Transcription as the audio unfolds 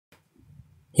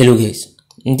Hello guys,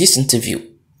 in this interview,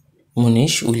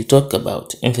 Mohnish will talk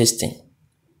about investing.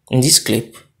 In this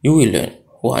clip, you will learn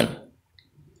 1.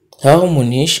 How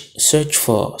Mohnish search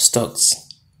for stocks.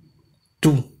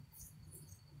 2.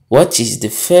 What is the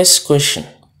first question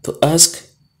to ask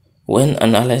when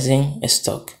analyzing a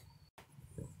stock?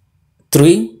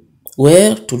 3.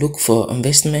 Where to look for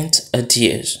investment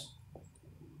ideas.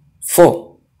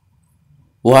 4.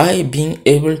 Why being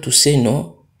able to say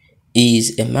no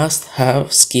is a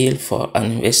must-have skill for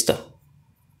an investor.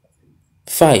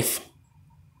 5.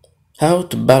 How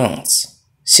to balance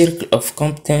circle of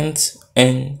competence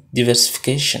and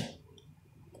diversification.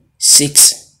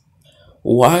 6.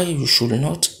 Why you should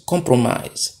not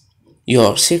compromise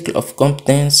your circle of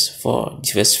competence for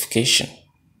diversification.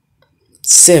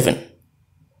 7.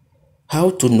 How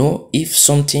to know if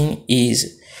something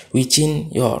is within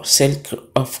your circle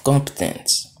of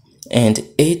competence. And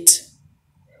 8.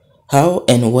 How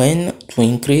and when to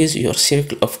increase your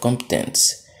circle of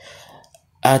competence.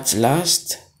 At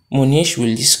last, Mohnish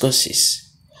will discuss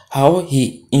how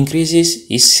he increases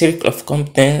his circle of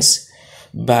competence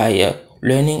by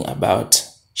learning about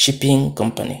shipping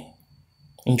company.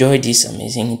 Enjoy this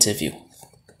amazing interview.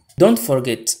 Don't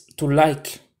forget to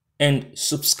like and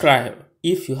subscribe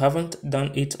if you haven't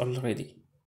done it already.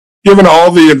 Given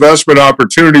all the investment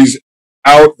opportunities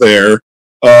out there,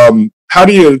 how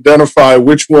do you identify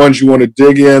which ones you want to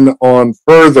dig in on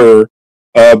further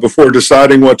before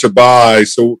deciding what to buy?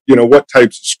 So, what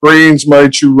types of screens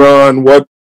might you run? What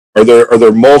are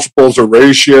there multiples or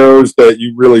ratios that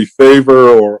you really favor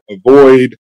or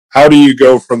avoid? How do you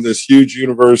go from this huge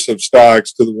universe of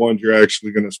stocks to the ones you're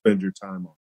actually going to spend your time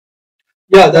on?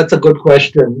 Yeah, that's a good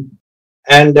question.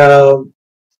 And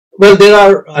well, there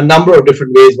are a number of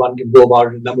different ways one can go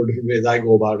about it, a number of different ways I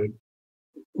go about it.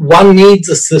 One needs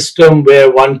a system where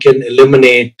one can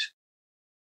eliminate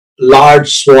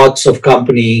large swaths of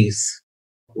companies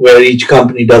where each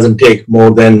company doesn't take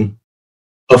more than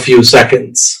a few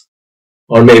seconds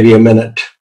or maybe a minute.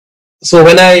 So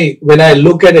when I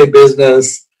look at a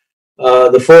business,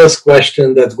 the first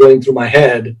question that's going through my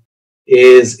head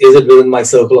is it within my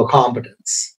circle of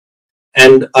competence?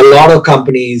 And a lot of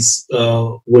companies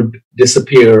would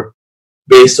disappear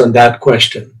based on that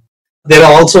question. There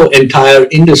are also entire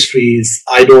industries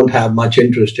I don't have much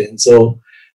interest in. So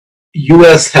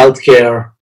US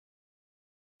healthcare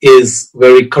is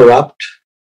very corrupt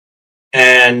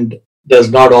and does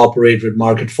not operate with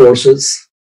market forces.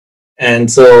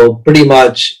 And so pretty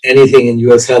much anything in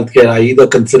US healthcare, I either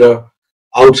consider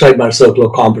outside my circle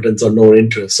of competence or no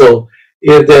interest. So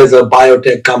if there's a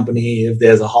biotech company, if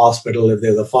there's a hospital, if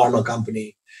there's a pharma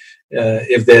company,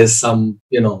 if there's some,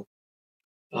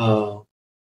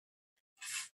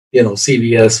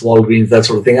 CVS, Walgreens, that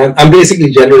sort of thing. I'm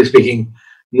basically, generally speaking,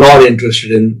 not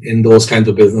interested in those kinds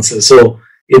of businesses. So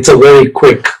it's a very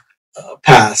quick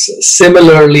pass.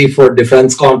 Similarly, for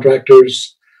defense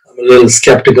contractors, I'm a little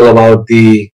skeptical about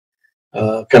the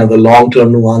kind of the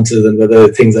long-term nuances and whether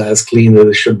things are as clean as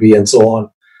they should be and so on.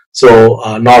 So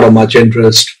not of much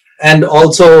interest. And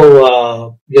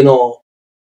also,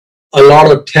 a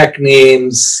lot of tech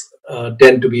names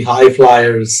tend to be high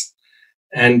flyers,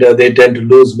 and they tend to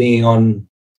lose me on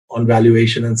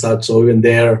valuation and such. So even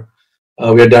there,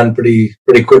 we're done pretty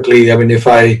quickly. I mean, if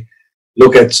I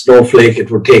look at Snowflake, it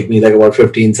would take me like about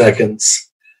 15 seconds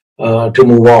to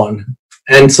move on.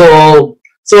 And so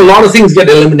a lot of things get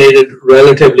eliminated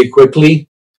relatively quickly.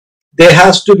 There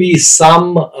has to be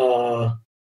something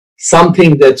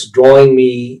that's drawing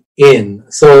me in.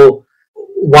 So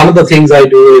one of the things I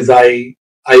do is I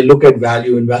look at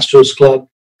Value Investors Club,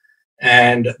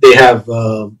 and they have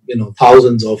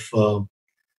thousands of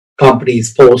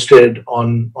companies posted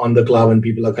on the club, and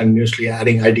people are continuously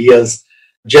adding ideas.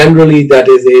 Generally, that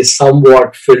is a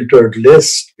somewhat filtered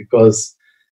list because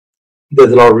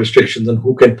there's a lot of restrictions on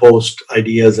who can post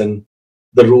ideas and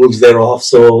the rules thereof.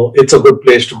 So it's a good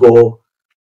place to go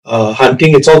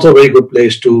hunting. It's also a very good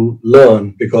place to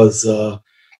learn because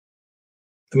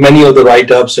many of the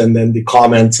write-ups and then the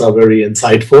comments are very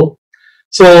insightful.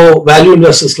 So Value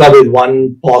Investors Club is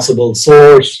one possible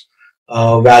source.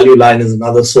 Value Line is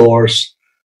another source.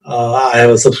 I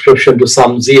have a subscription to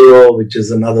SumZero, which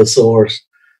is another source.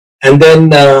 And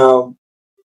then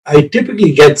I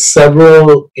typically get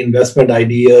several investment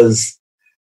ideas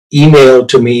emailed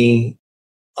to me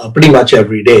pretty much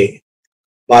every day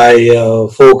by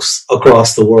folks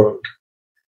across the world.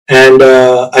 And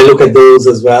I look at those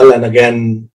as well. And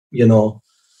again,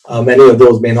 many of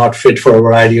those may not fit for a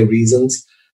variety of reasons.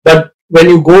 But when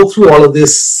you go through all of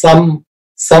this, some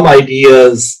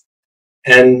ideas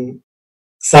and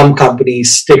some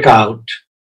companies stick out.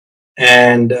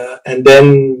 and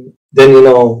then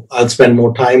I'll spend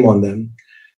more time on them.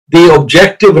 The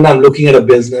objective when I'm looking at a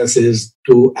business is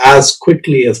to, as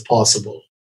quickly as possible,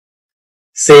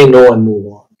 say no and move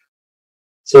on.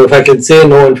 So if I can say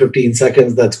no in 15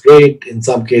 seconds, that's great. In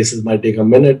some cases, it might take a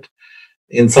minute.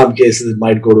 In some cases, it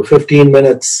might go to 15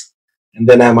 minutes. And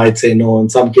then I might say no. In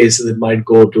some cases, it might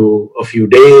go to a few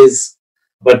days.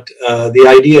 But the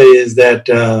idea is that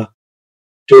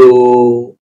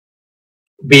to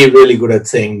be really good at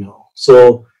saying no.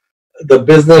 So the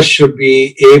business should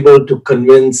be able to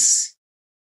convince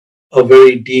a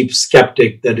very deep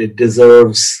skeptic that it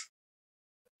deserves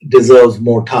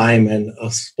more time and a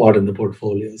spot in the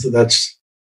portfolio. So that's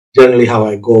generally how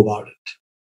I go about it.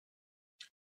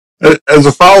 As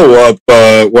a follow-up,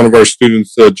 one of our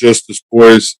students, Justice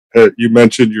Boyce, you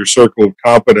mentioned your circle of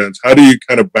competence. How do you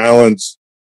kind of balance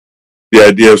the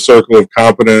idea of circle of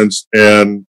competence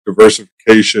and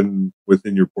diversification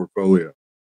within your portfolio?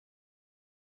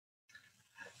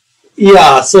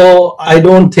 Yeah, so I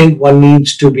don't think one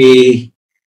needs to be,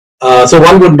 so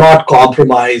one would not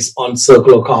compromise on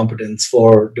circle of competence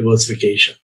for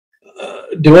diversification.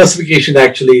 Diversification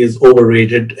actually is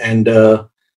overrated. And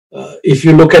if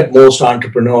you look at most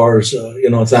entrepreneurs,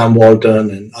 Sam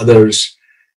Walton and others,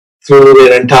 through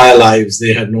their entire lives,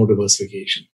 they had no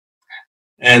diversification.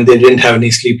 And they didn't have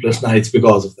any sleepless nights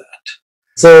because of that.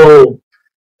 So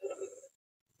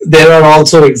there are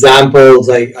also examples.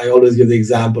 I always give the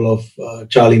example of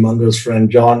Charlie Munger's friend,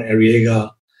 John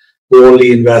Arriaga, who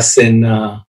only invests in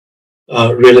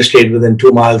real estate within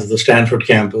 2 miles of the Stanford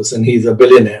campus, and he's a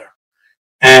billionaire.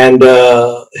 And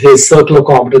his circle of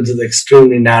competence is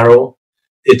extremely narrow.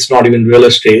 It's not even real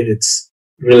estate. It's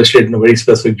real estate in a very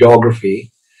specific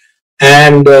geography.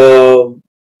 And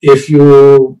if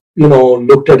you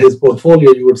looked at his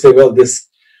portfolio, you would say, well, this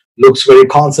looks very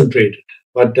concentrated.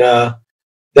 But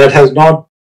that has not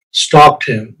stopped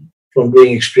him from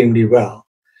doing extremely well.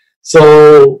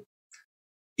 So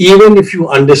even if you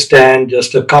understand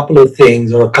just a couple of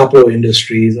things or a couple of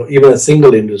industries or even a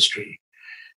single industry,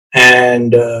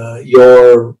 and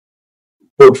your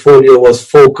portfolio was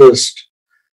focused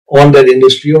on that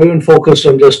industry or even focused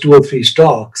on just 2 or 3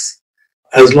 stocks,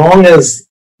 as long as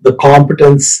the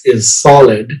competence is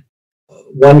solid,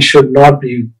 one should not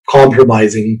be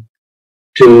compromising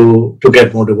to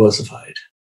get more diversified.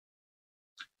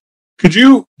 Could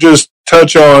you just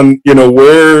touch on,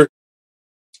 where,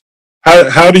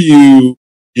 how do you,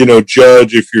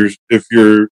 judge if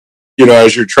you're,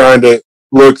 as you're trying to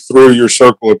look through your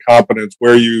circle of competence,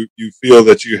 where you feel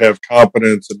that you have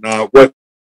competence and not, what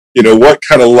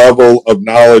kind of level of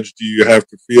knowledge do you have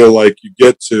to feel like you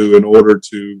get to in order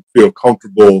to feel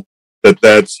comfortable that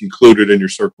that's included in your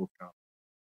circle of competence?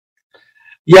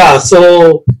 Yeah,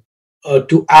 so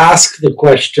to ask the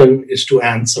question is to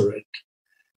answer it.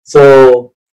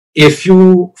 So if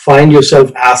you find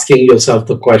yourself asking yourself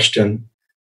the question,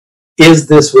 is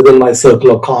this within my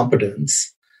circle of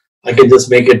competence? I can just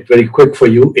make it very quick for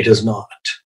you. It is not.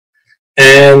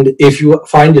 And if you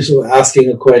find yourself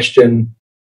asking a question,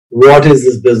 what is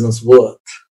this business worth?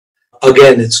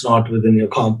 Again, it's not within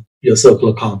your circle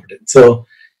of competence. So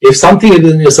if something is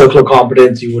within your circle of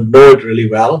competence, you would know it really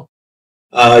well.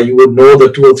 You would know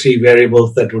the 2 or 3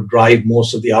 variables that would drive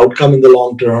most of the outcome in the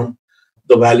long term.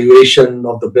 The valuation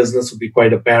of the business would be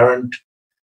quite apparent.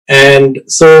 And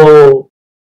so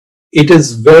it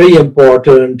is very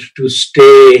important to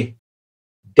stay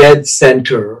dead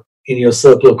center in your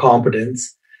circle of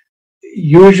competence.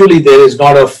 Usually there is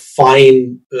not a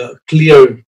fine,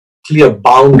 clear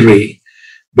boundary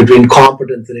between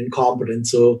competence and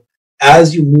incompetence. So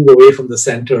as you move away from the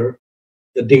center,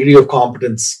 the degree of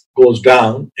competence goes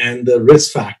down and the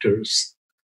risk factors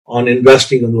on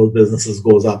investing in those businesses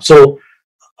goes up. So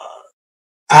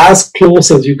as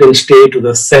close as you can stay to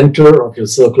the center of your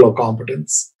circle of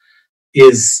competence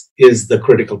is the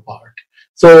critical part.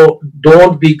 So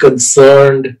don't be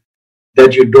concerned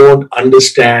that you don't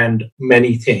understand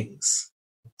many things.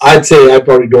 I'd say I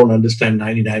probably don't understand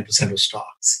 99% of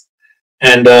stocks.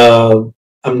 And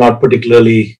I'm not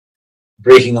particularly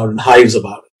breaking out in hives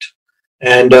about it.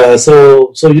 And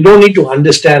so you don't need to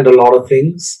understand a lot of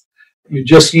things. You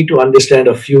just need to understand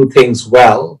a few things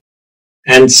well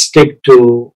and stick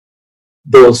to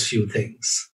those few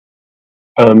things.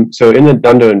 So in the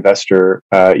Dundo Investor,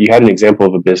 you had an example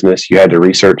of a business you had to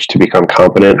research to become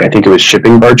competent. I think it was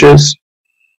shipping barges.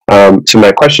 So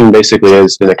my question basically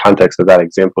is, in the context of that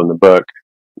example in the book,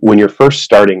 when you're first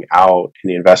starting out in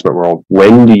the investment world,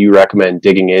 when do you recommend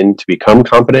digging in to become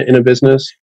competent in a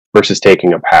business versus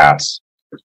taking a pass?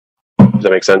 Does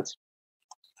that make sense?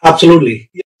 Absolutely.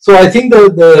 So I think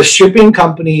the shipping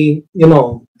company,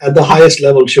 at the highest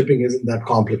level, shipping isn't that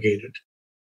complicated.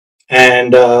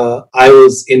 And I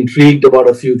was intrigued about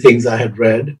a few things I had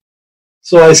read.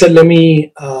 So I said, let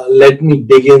me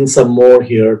dig in some more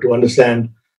here to understand.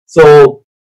 So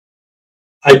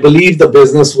I believe the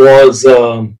business was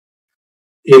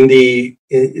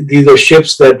these are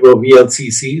ships that were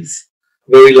VLCCs,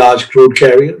 very large crude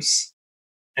carriers.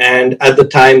 And at the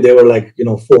time, there were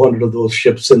 400 of those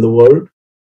ships in the world.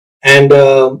 And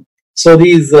so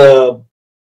these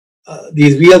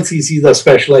VLCCs are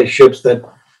specialized ships that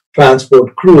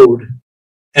transport crude.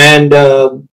 And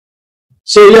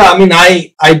so, yeah, I mean,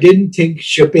 I didn't think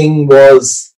shipping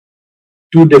was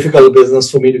too difficult a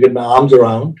business for me to get my arms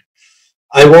around.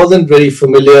 I wasn't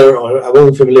familiar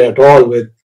at all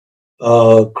with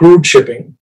crude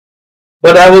shipping,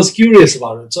 but I was curious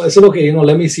about it. So I said, okay,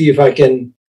 let me see if I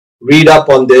can read up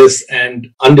on this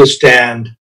and understand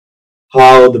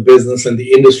how the business and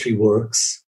the industry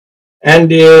works.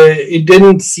 And it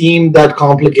didn't seem that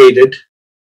complicated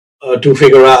to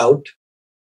figure out.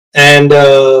 And,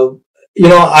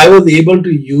 I was able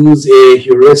to use a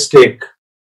heuristic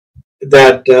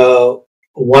that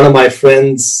one of my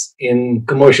friends in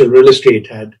commercial real estate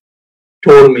had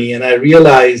told me. And I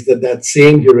realized that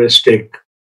same heuristic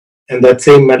and that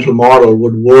same mental model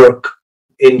would work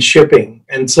in shipping.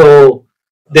 And so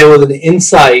there was an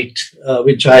insight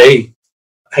which I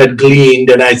had gleaned,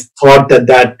 and I thought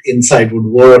that insight would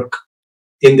work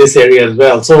in this area as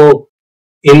well. So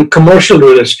in commercial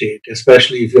real estate,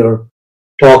 especially if you're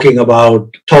talking about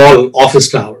tall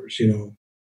office towers,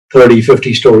 30,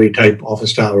 50-story type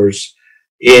office towers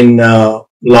in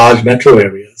large metro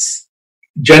areas,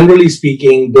 generally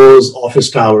speaking, those office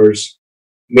towers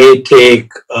may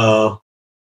take 4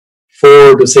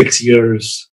 to 6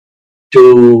 years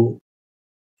to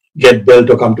get built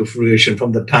or come to fruition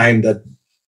from the time that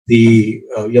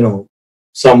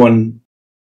someone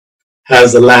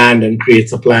has the land and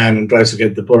creates a plan and tries to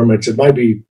get the permits. It might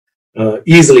be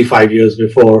easily 5 years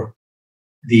before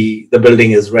the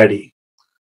building is ready.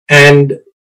 And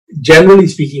generally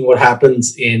speaking, what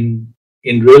happens in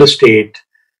real estate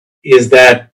is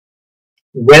that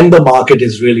when the market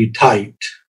is really tight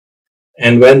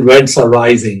and when rents are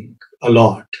rising a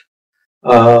lot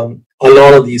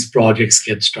of these projects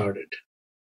get started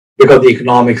because the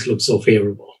economics look so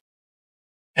favorable.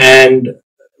 And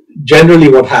generally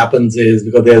what happens is,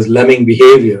 because there's lemming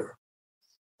behavior,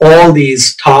 all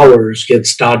these towers get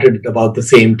started at about the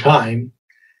same time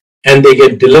and they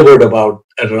get delivered at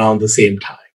around the same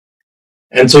time.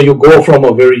 And so you go from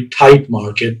a very tight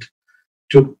market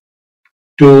to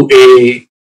a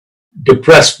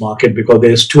depressed market because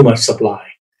there's too much supply.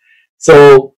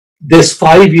 So this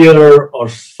 5-year or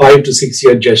 5 to 6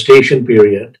 year gestation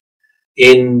period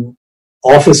in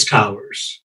office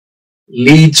towers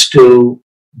leads to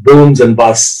booms and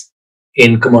busts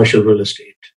in commercial real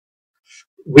estate.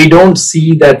 We don't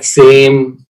see that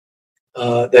same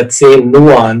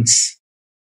nuance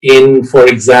in, for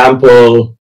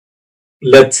example,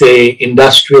 let's say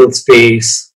industrial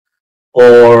space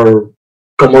or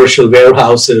commercial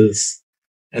warehouses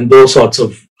and those sorts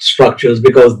of structures,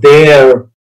 because there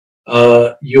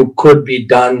you could be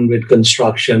done with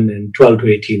construction in 12 to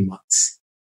 18 months.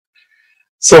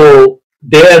 So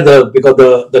there, because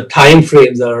the time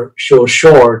frames are so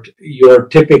short, you're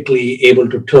typically able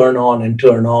to turn on and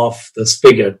turn off the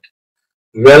spigot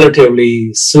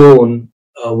relatively soon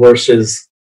versus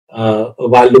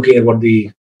while looking at what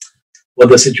the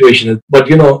situation is. But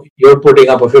you're putting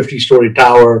up a 50-story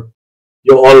tower,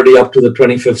 you're already up to the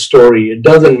 25th story. It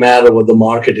doesn't matter what the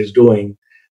market is doing.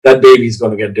 That baby is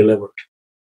going to get delivered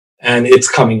and it's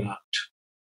coming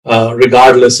out,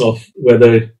 regardless of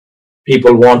whether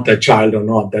people want that child or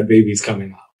not. That baby is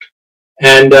coming out.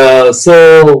 And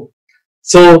so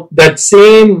that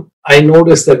same, I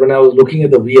noticed that when I was looking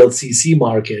at the VLCC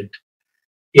market,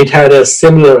 it had a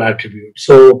similar attribute.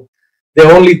 So there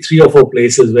are only 3 or 4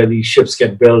 places where these ships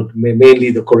get built,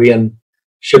 mainly the Korean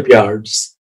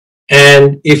shipyards.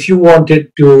 And if you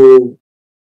wanted to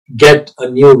get a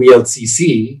new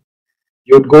VLCC,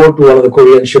 you'd go to one of the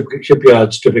Korean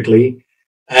shipyards typically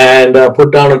and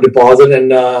put down a deposit,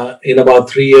 and in about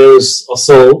 3 years or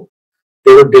so,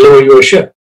 they would deliver you a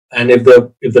ship. And if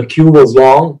the queue was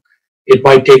long, it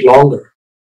might take longer.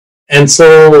 And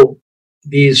so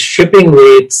these shipping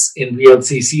rates in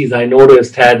VLCCs, I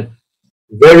noticed, had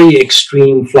very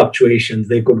extreme fluctuations.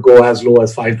 They could go as low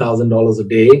as $5,000 a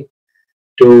day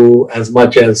to as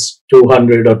much as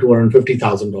 $200,000 or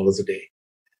 $250,000 a day.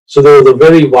 So there was a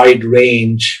very wide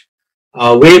range,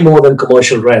 way more than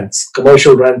commercial rents.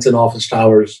 Commercial rents in office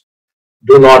towers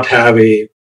do not have a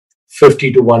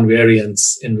 50 to 1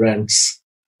 variance in rents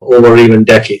over even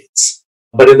decades.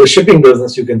 But in the shipping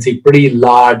business, you can see pretty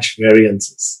large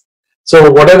variances.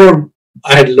 So whatever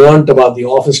I had learned about the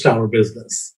office tower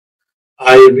business,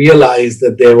 I realized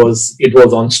that it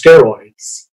was on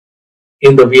steroids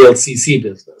in the VLCC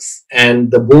business, and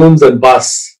the booms and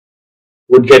busts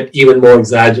would get even more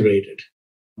exaggerated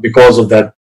because of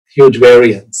that huge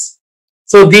variance.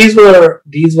 So these were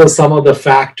some of the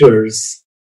factors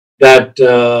that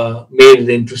made it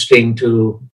interesting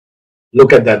to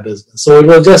look at that business. So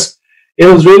it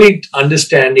was really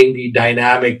understanding the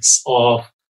dynamics of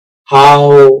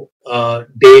how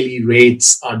daily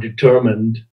rates are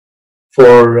determined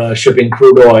for shipping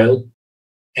crude oil,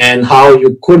 and how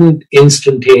you couldn't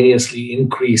instantaneously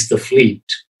increase the fleet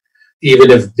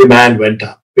even if demand went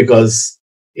up, because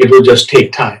it would just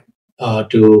take time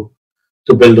to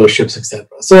build those ships, etc.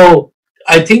 So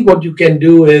I think what you can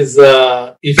do is,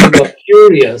 if you are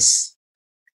curious,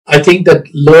 I think that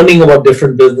learning about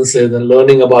different businesses and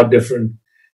learning about different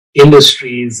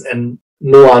industries and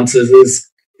nuances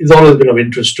is always been of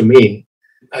interest to me.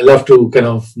 I love to kind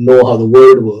of know how the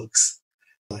world works.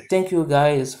 Thank you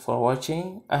guys for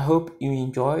watching. I hope you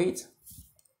enjoyed.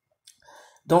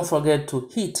 Don't forget to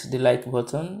hit the like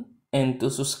button and to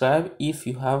subscribe if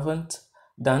you haven't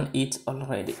done it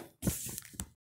already.